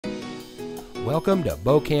Welcome to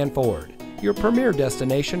Bokan Ford, your premier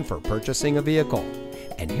destination for purchasing a vehicle.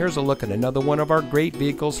 And here's a look at another one of our great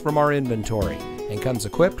vehicles from our inventory, and comes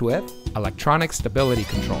equipped with electronic stability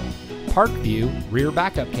control, Park View rear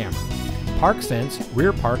backup camera, Park Sense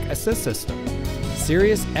rear park assist system,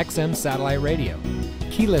 Sirius XM satellite radio,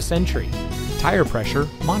 keyless entry, tire pressure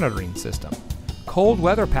monitoring system, cold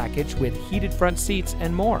weather package with heated front seats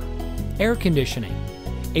and more, air conditioning,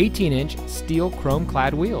 18-inch steel chrome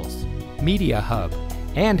clad wheels, media hub,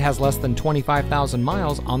 and has less than 25,000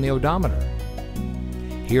 miles on the odometer.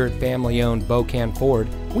 Here at family-owned Bokan Ford,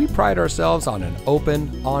 we pride ourselves on an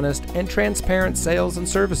open, honest, and transparent sales and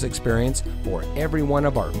service experience for every one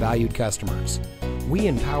of our valued customers. We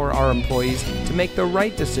empower our employees to make the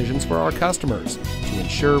right decisions for our customers to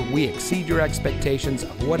ensure we exceed your expectations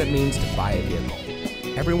of what it means to buy a vehicle.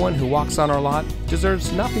 Everyone who walks on our lot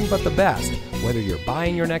deserves nothing but the best, whether you're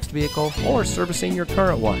buying your next vehicle or servicing your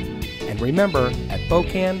current one. And remember, at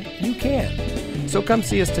Bokan, you can. So come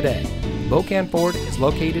see us today. Bokan Ford is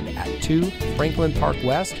located at 2 Franklin Park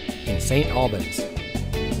West in St. Albans.